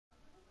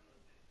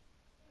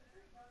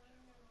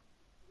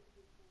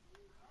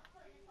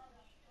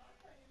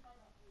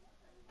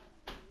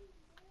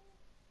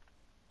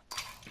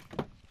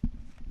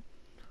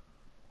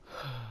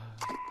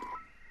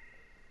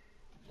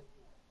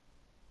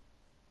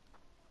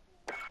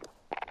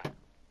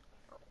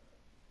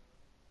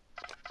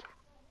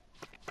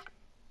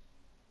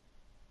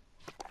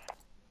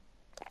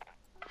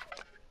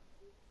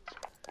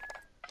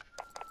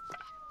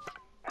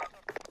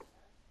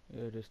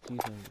Yeah, there's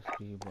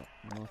T73, but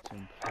not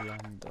in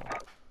plan though.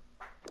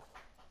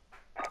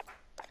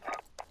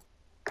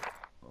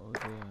 Oh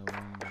dear, I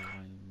wonder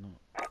why not.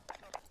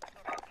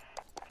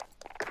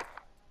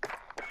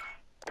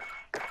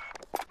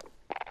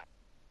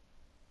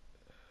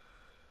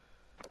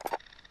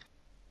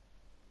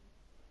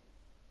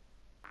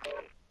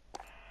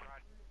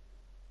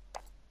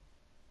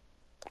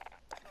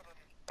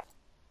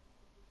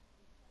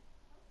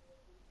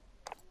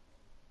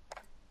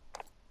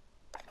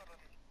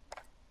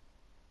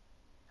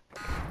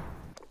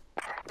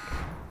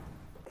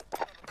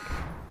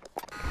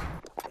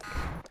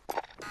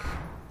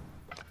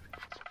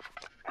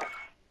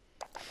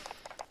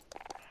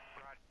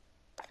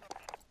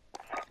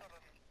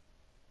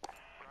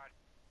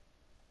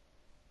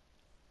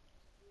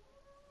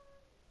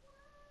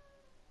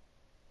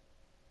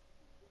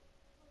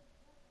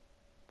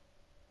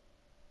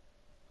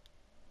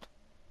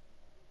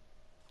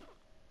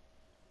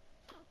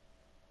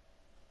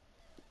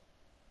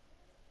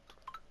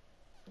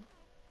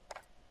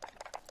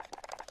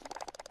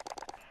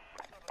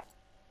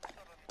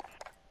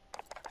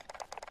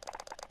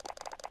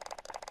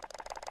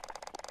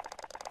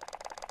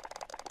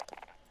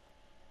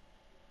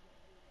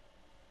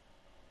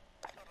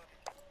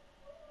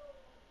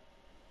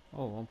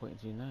 Oh,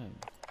 1.29.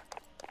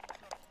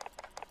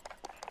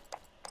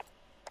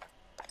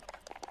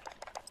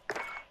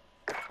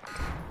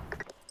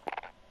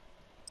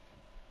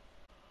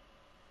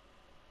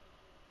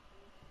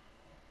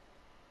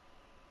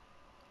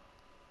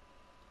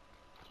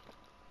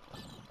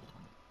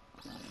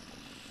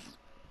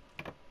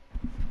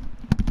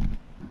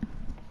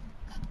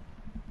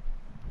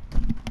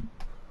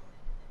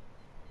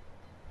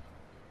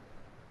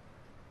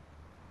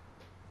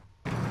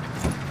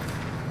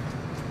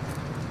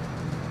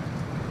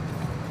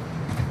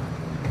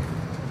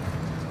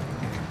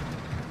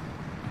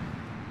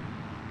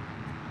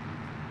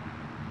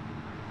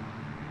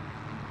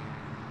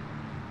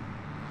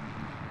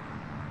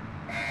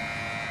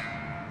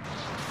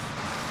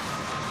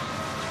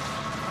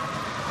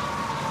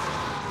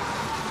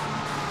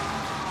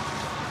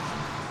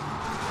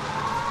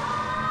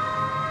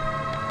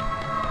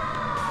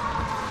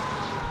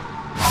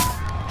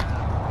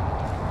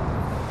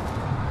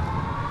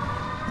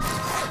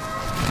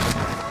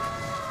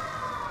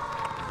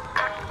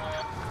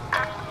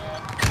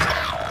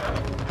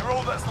 You're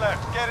all that's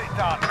left. Get it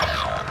done.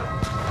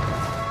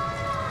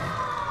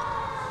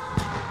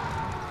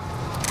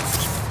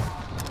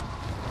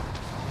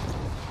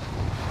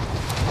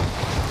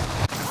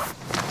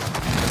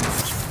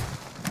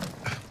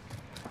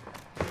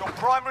 Your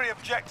primary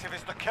objective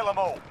is to kill them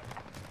all.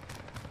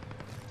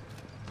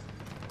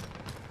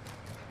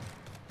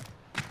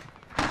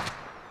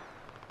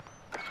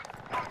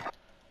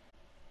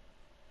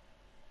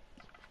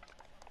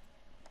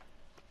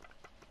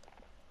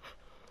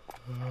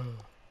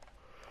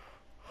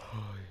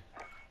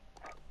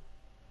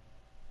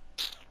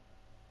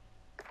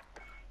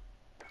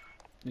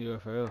 Yeah,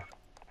 for real.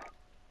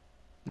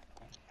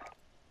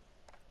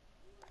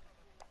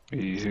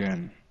 Easy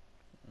in.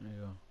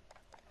 Yeah.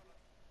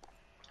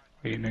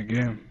 In the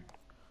game.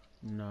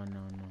 No.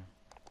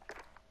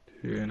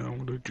 Yeah, no,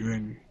 I'm gonna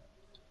join.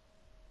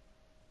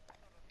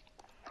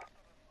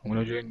 I'm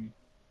gonna join.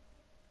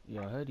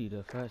 Yeah, I heard you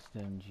the first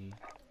time, G.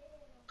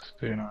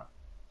 Stay now.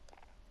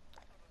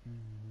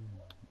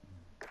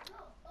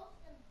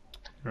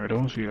 I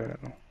don't see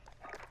that no.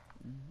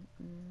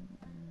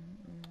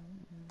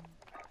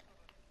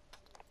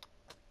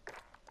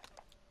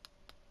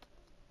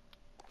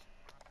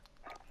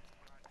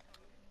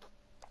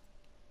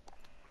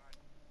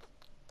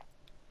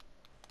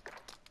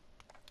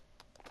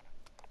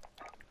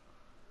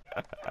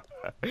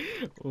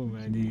 Oh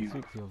man, you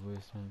fix your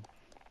voice, man.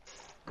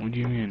 What do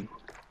you mean?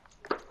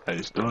 I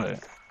just started.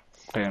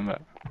 Paying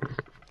back.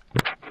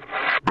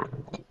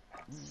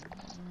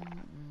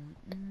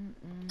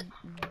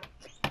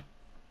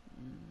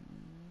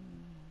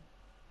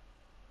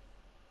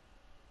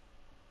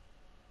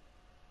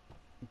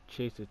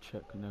 Chase a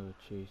check, never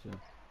chaser.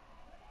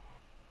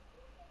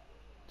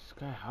 This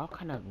guy, how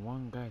can that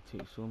one guy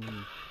take so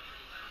many?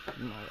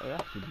 I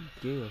have to be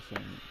gay or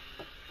something.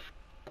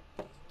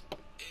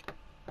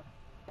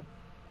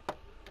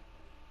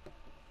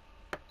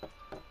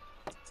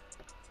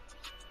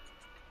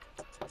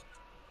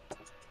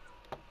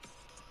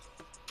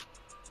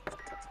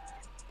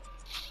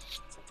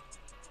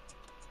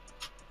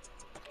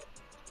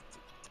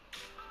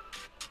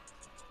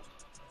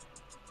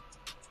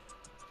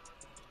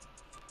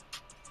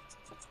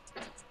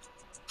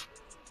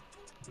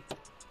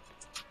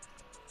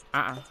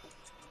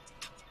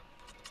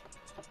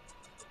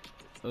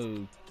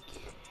 Okay.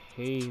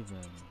 Haven.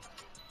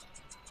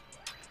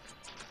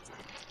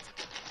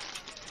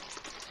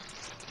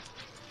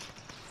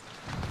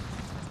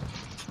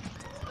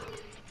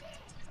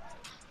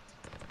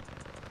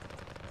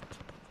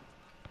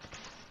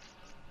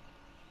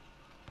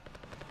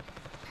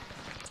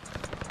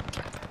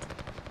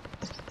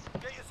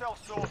 Get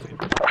yourself sorted.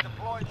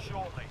 Deploying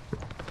shortly.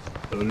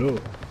 Hello.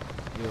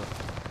 Yeah.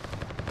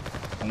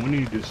 I want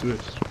you to switch.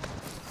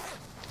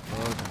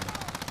 Hold on.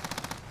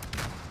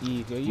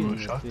 If you're using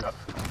this, shut yeah, up.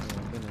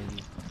 I'm gonna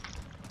use.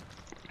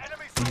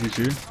 Enemy What did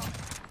you say?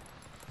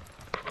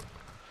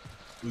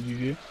 What did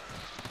you say?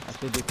 I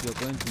said if you're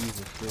going to use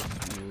the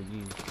switch, you will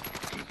use.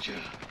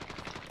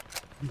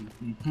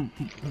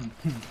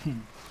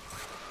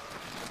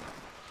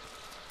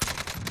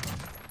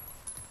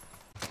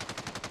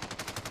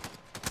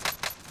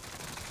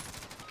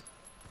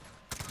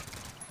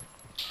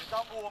 You're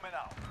done warming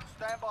up.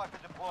 Stand by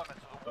for deployment to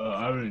the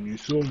Aaron, you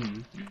saw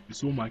me. You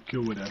saw my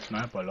kill with that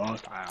sniper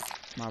last time.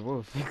 My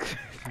bro,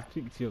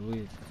 fix your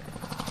ways.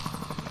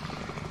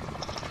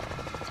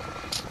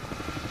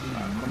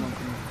 Come on.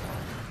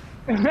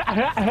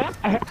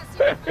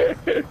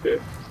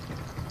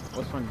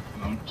 What's funny?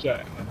 I'm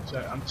chatting,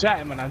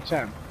 man, I'm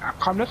chatting.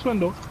 Come this one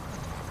though.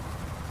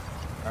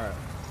 Alright.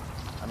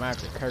 I might have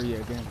to carry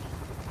it again.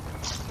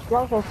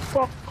 What the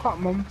fuck up,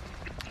 man?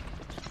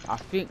 I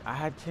think I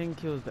had 10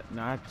 kills that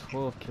no, I had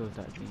 12 kills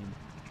that game.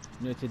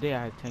 No, today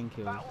I had 10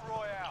 kills. Battle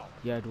Royale.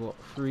 You had what,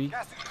 3?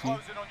 Gas is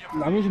closing on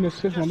your I'm using the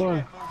switch, my boy.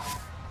 If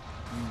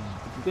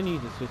you're gonna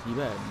use the switch, you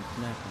better be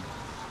sniping.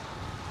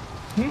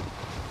 Hmm?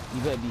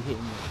 You better be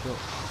hitting your shot.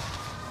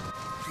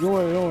 No, I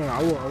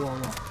will.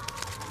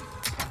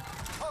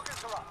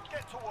 Targets are up.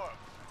 Get to work.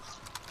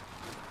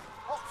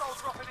 Hostiles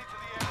dropping into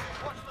the area.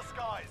 Watch the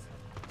skies.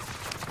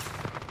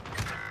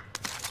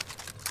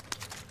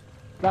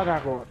 That guy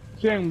got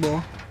thing,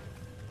 bro.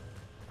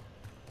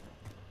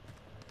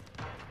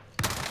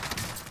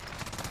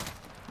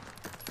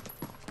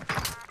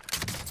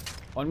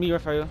 On me,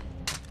 Raphael.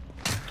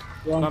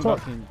 You're on Come top.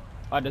 back in.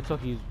 At the top,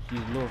 he's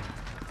low.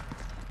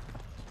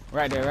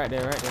 Right there.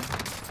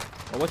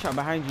 Oh, watch out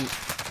behind you.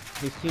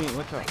 His teammate,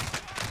 watch out.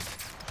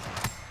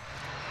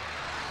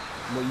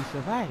 But you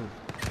survived.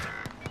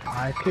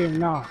 I came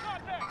now.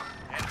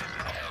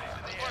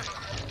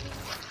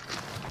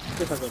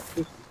 This is a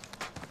pistol.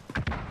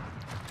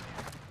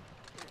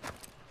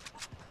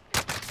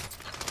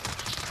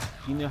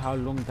 You know how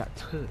long that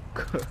took.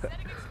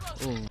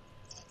 Oh.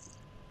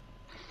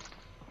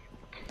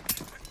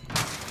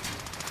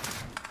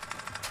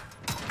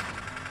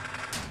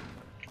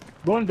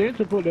 Bro, they need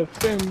to put the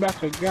thing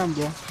back again,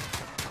 bro.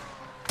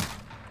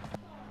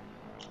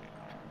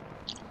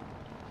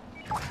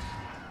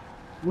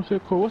 What's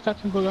it called? What's that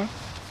thing called again?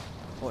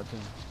 What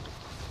thing?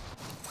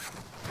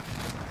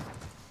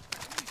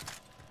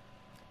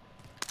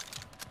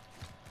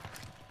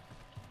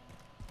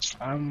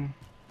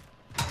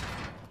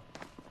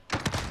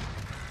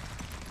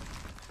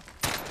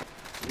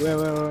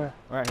 Where?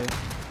 Right here.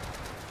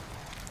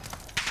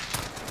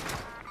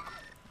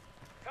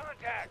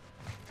 Contact.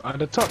 At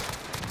the top.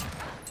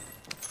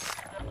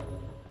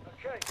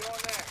 Okay, go on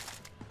there.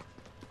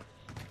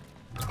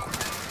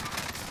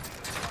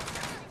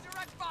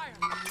 Direct fire.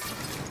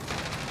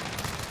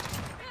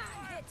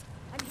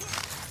 I'm hit.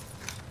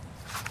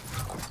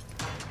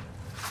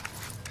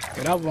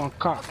 Get that one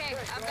caught. Okay,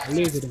 I'm back.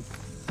 Lazy them.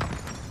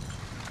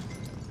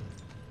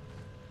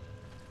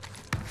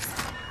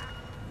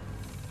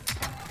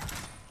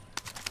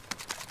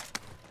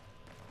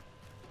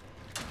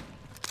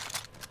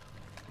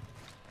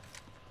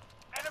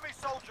 Enemy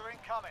soldier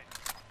incoming.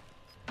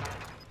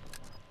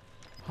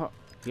 Huh.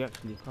 He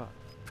actually caught.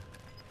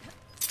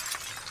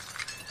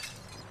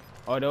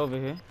 Oh, they're over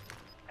here.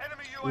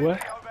 Enemy UAV What?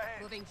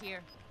 overhead. Moving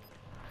here.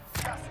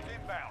 Gas is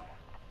inbound.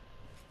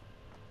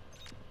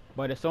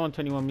 But they're still on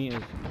 21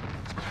 meters.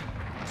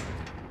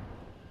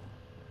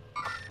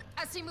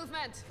 I see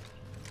movement.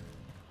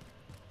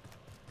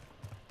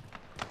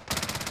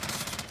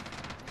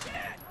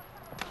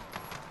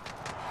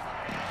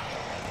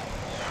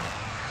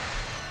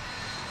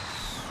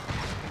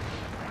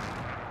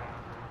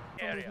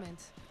 Area. Movement.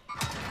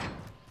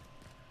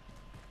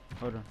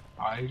 Hold on.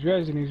 Ah, he's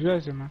resing,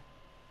 man.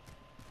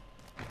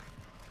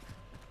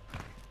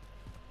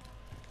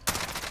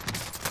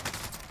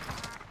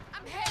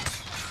 I'm hit.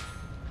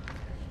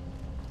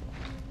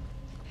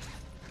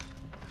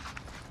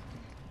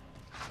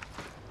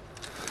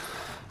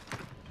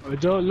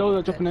 Joe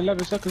loader dropping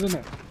 11 seconds, isn't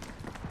it?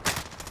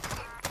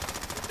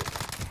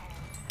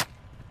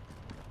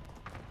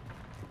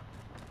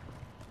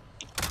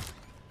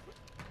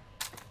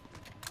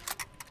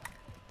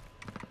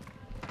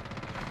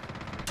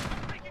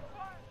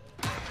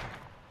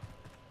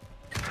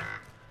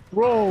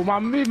 Bro, my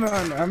movement,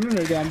 I'm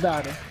really damn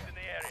bad. In the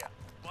area.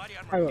 Body I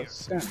armor here. was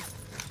sent.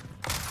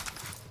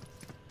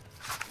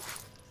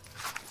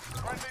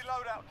 Friendly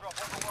loadout drop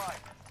on the way.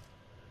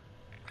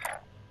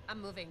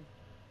 I'm moving.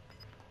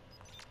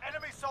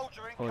 Enemy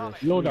soldier Oh, incoming.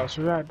 there's- Loadouts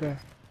right there.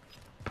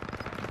 Enemy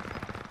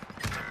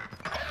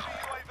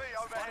UAV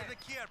overhead. the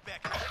care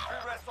package. Victory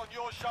rests on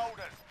your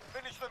shoulders.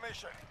 Finish the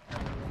mission.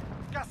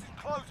 Gas is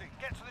closing.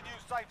 Get to the new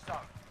safe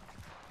zone.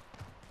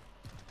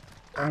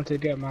 Time to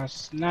get my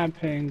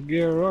sniping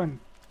gear on.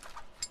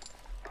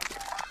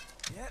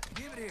 Yep,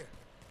 give it here.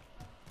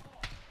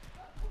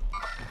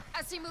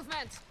 I see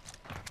movement.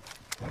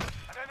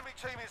 An enemy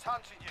team is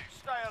hunting you.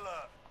 Stay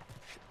alert.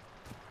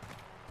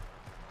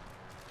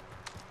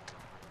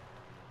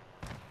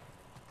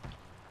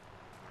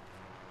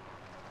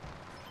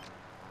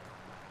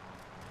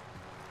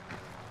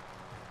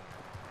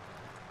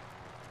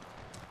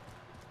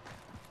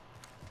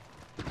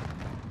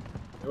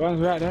 The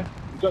one's right there.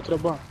 You got to the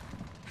bomb.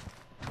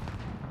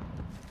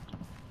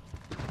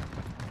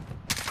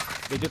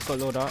 They just got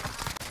loaded up.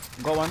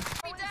 Got one.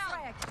 Me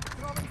down.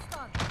 Throwing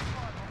stun.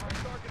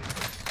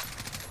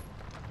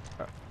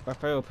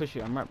 Raphael, push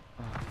it.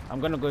 I'm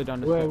gonna go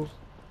down the Where? steps.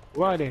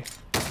 Where are they?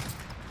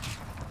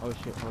 Oh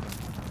shit, hold on.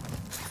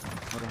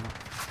 Hold on.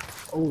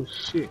 Oh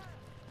shit.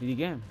 Did you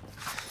get him?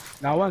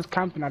 Now one's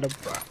camping at the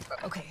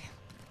Okay.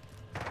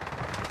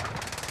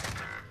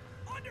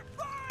 Under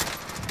fire!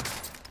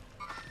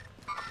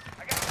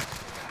 I got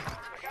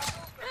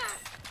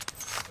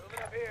moving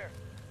up here.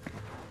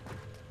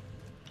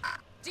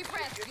 Deep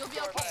breath. You'll be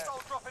okay.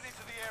 Hostiles dropping into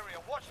the area.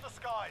 Watch the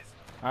skies.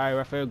 Alright,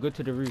 Raphael, go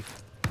to the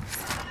roof.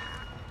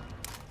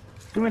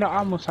 Give me the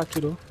ammo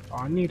satchel though. Oh,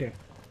 I need it.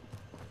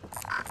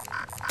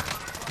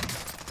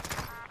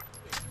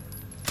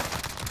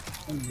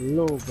 I'm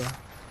low, bro.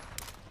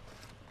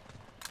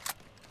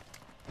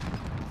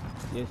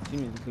 Yes,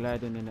 team is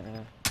gliding in the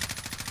air.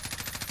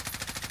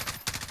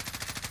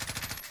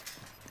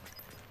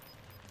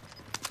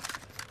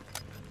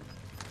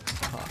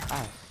 Oh,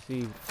 I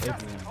see Gas is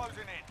everyone. closing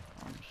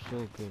in. I'm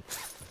so good.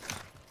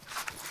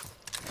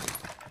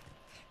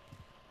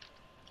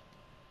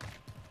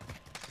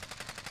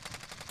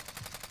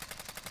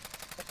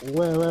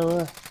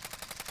 Where?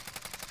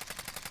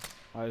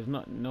 Oh, there's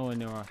not nowhere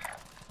near us.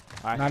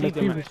 I Now see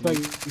the them people spell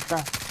actually. you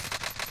fast.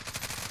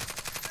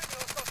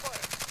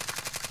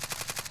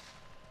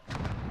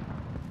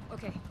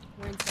 Okay,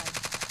 we're inside.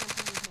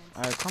 Cancel movement.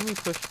 Alright, can we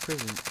push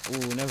prison?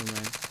 Oh, never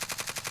mind.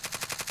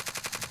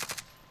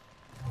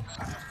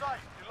 You're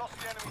safe. You lost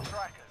the enemy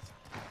trackers.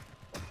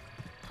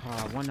 Oh,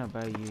 I wanna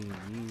buy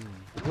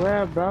you.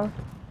 Where, bro?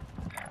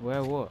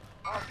 Where what?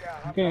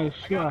 I'm getting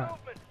shot.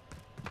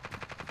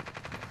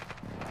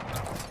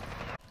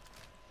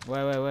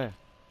 Where?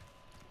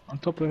 On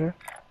top of her.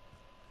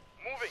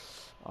 Moving.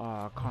 Oh,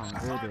 I can't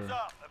go Time's there.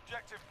 up.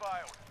 Objective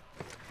failed.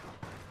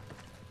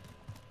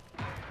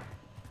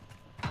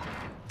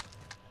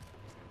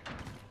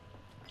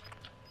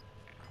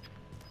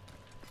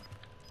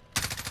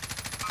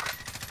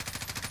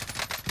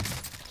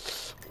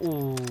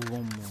 Oh,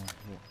 one more.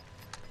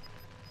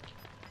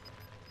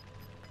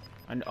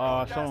 And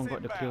Gas someone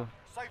got the inbound. kill.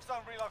 Safe zone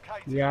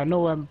relocated. Yeah, I know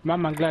where my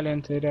man glad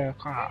into there.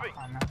 Can't.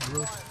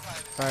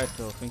 Fire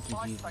so, thank you,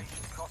 Fire Jesus.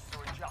 station costs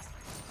are adjusted.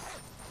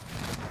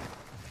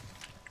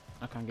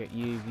 I can get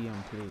UAV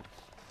on plates.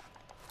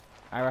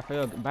 Alright,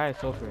 Raphael, buy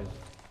sulfurs.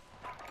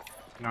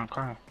 No, I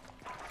can't.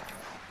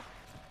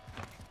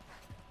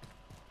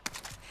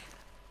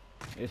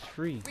 It's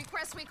free.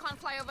 Request recon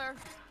flyover.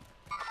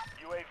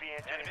 UAV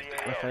entering the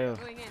area. Raphael,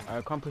 Going in.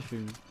 I can't push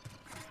you.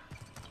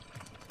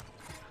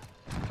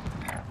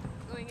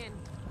 Going in.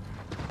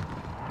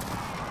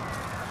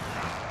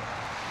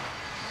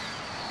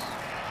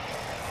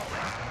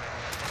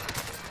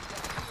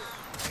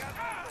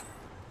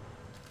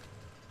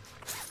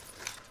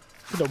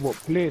 Look at what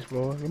place,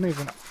 bro. You're not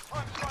even. Time's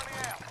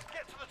running out.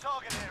 Get to the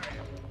target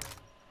area.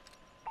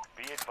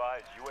 Be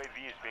advised,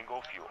 UAV is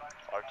bingo fuel.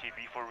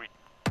 RTB for re-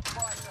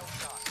 Fire cell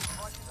shut.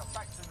 Prices are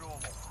back to normal.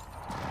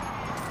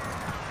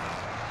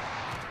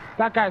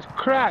 That guy's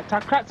cracked. I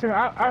cracked him.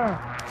 I'm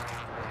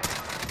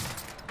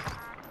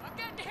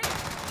getting hit.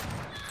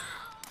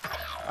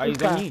 Are you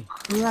This got guy me?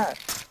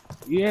 cracked.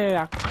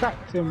 Yeah, I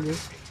cracked him, bro. 10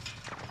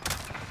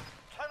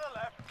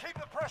 left. Keep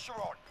the pressure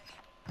on.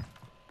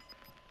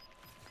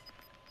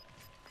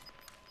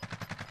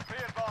 Be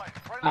advised.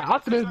 friendly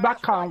After this precision back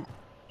airstrike. count,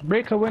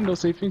 break a window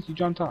so he thinks you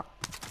jumped out.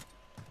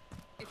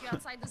 If you're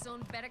outside the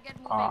zone, better get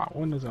moving. Ah,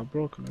 windows are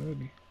broken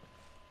already.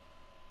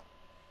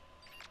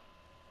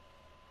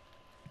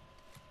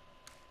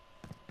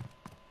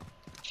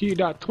 Keep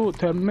that talk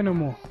to a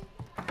minimal.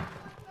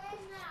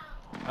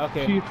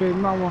 Okay. Keep it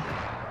normal.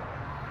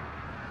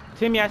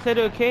 Timmy, I said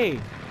okay.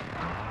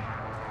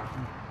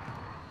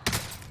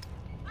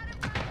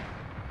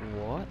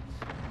 What?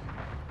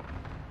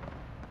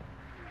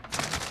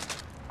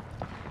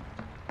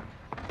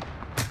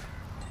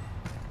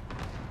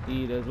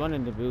 There's one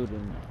in the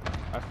building.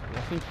 I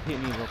think he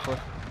hit me before.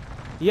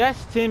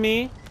 Yes,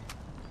 Timmy.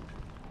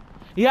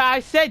 Yeah, I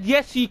said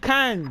yes you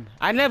can.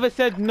 I never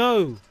said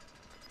no.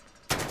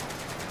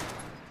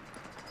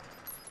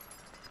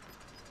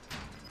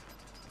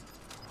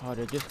 Oh,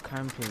 they're just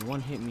camping.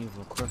 One hit me with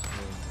a crossbow.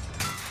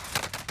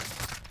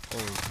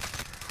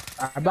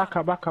 Oh, Back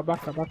up.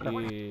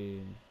 yeah.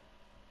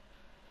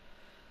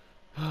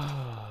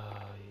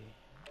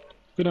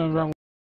 We don't run.